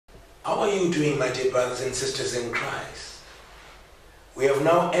How are you doing, my dear brothers and sisters in Christ? We have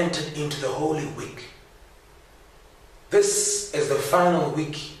now entered into the Holy Week. This is the final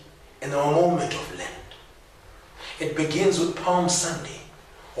week in our moment of Lent. It begins with Palm Sunday,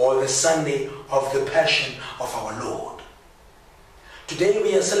 or the Sunday of the Passion of our Lord. Today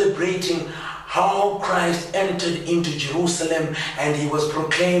we are celebrating how Christ entered into Jerusalem and he was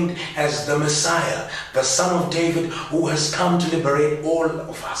proclaimed as the Messiah, the Son of David, who has come to liberate all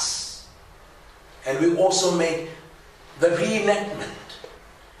of us. And we also make the reenactment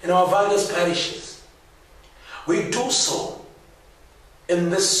in our various parishes. We do so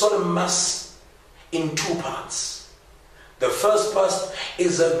in this solemn Mass in two parts. The first part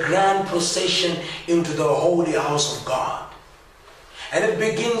is a grand procession into the holy house of God. And it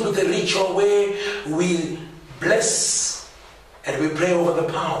begins with a ritual where we bless and we pray over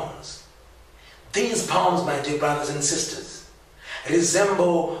the palms. These palms, my dear brothers and sisters,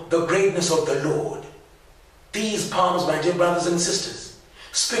 resemble the greatness of the Lord. These palms, my dear brothers and sisters,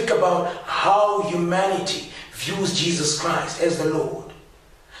 speak about how humanity views Jesus Christ as the Lord.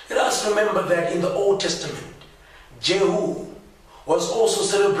 Let us remember that in the Old Testament, Jehu was also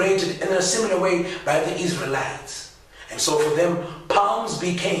celebrated in a similar way by the Israelites. And so for them, palms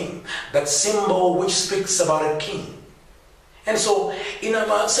became that symbol which speaks about a king. And so in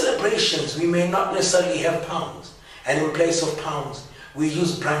our celebrations, we may not necessarily have palms. And in place of palms, we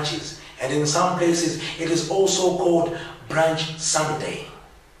use branches. And in some places, it is also called Branch Sunday.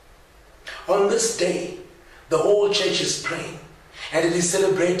 On this day, the whole church is praying. And it is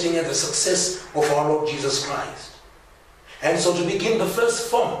celebrating the success of our Lord Jesus Christ. And so to begin the first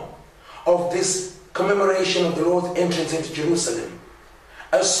form of this commemoration of the Lord's entrance into Jerusalem,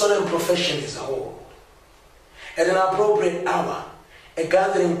 a solemn profession is held. At an appropriate hour, a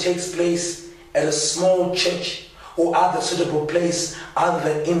gathering takes place at a small church or other suitable place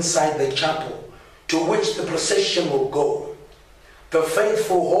other than inside the chapel, to which the procession will go. The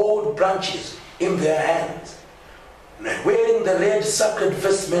faithful hold branches in their hands, and wearing the red sacred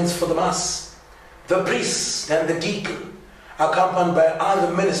vestments for the Mass, the priest and the deacon, accompanied by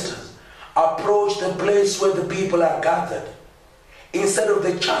other ministers, approach the place where the people are gathered. Instead of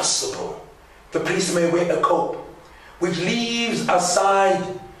the chasuble, the priest may wear a cope, which leaves aside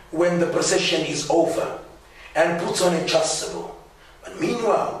when the procession is over, and puts on a chasuble. But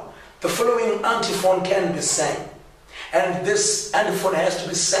meanwhile, the following antiphon can be sang, and this antiphon has to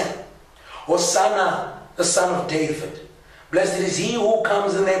be sang. Hosanna, the Son of David. Blessed is he who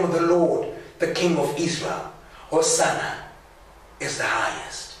comes in the name of the Lord, the King of Israel. Hosanna is the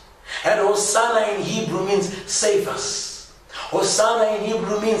highest. And Hosanna in Hebrew means save us. Hosanna in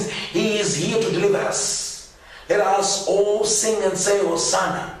Hebrew means he is here to deliver us. Let us all sing and say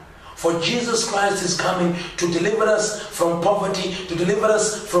Hosanna. For Jesus Christ is coming to deliver us from poverty, to deliver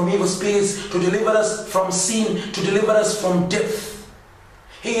us from evil spirits, to deliver us from sin, to deliver us from death.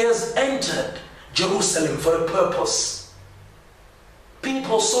 He has entered Jerusalem for a purpose.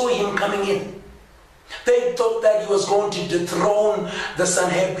 People saw him coming in. They thought that he was going to dethrone the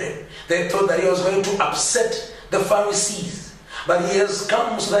Sanhedrin. They thought that he was going to upset the Pharisees. But he has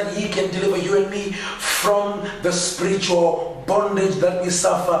come so that he can deliver you and me from the spiritual bondage that we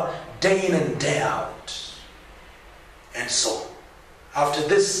suffer day in and day out. And so, after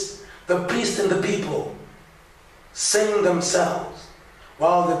this, the priest and the people sing themselves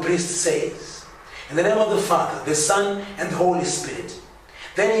while the priest says, in the name of the Father, the Son, and the Holy Spirit.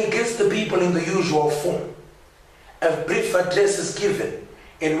 Then he gives the people in the usual form. A brief address is given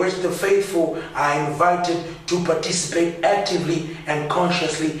in which the faithful are invited to participate actively and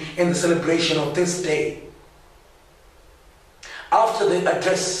consciously in the celebration of this day. After the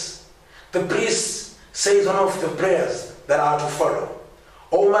address, the priest says one of the prayers that are to follow.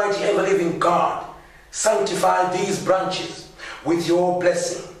 Almighty ever-living God, sanctify these branches with your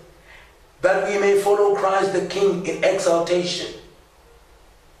blessing, that we may follow Christ the King in exaltation.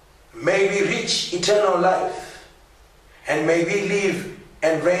 May we reach eternal life, and may we live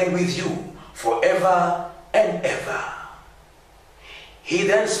and reign with you forever and ever. He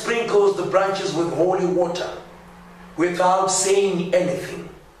then sprinkles the branches with holy water without saying anything.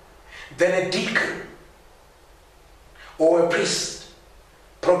 Then a deacon or a priest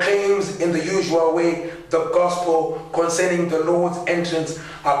proclaims in the usual way the gospel concerning the Lord's entrance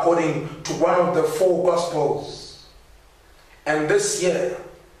according to one of the four gospels. And this year,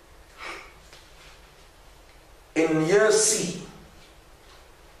 in year C,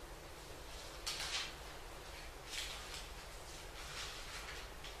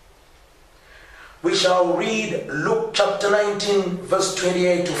 we shall read Luke chapter 19, verse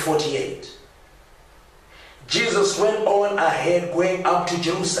 28 to 48. Jesus went on ahead, going up to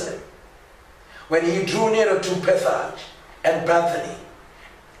Jerusalem, when he drew nearer to Bethphage and Bethany,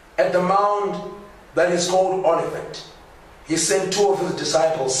 at the mount that is called Olivet, he sent 2 of his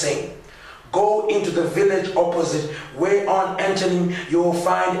disciples, saying, "Go into the village opposite, where on entering you will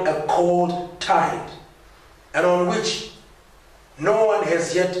find a colt tied, and on which no one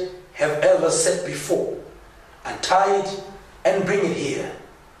has yet have ever sat before. Untie it and bring it here."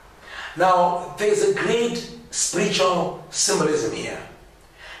 Now, there's a great spiritual symbolism here.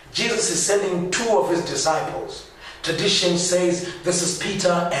 Jesus is sending 2 of his disciples. Tradition says this is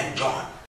Peter and John.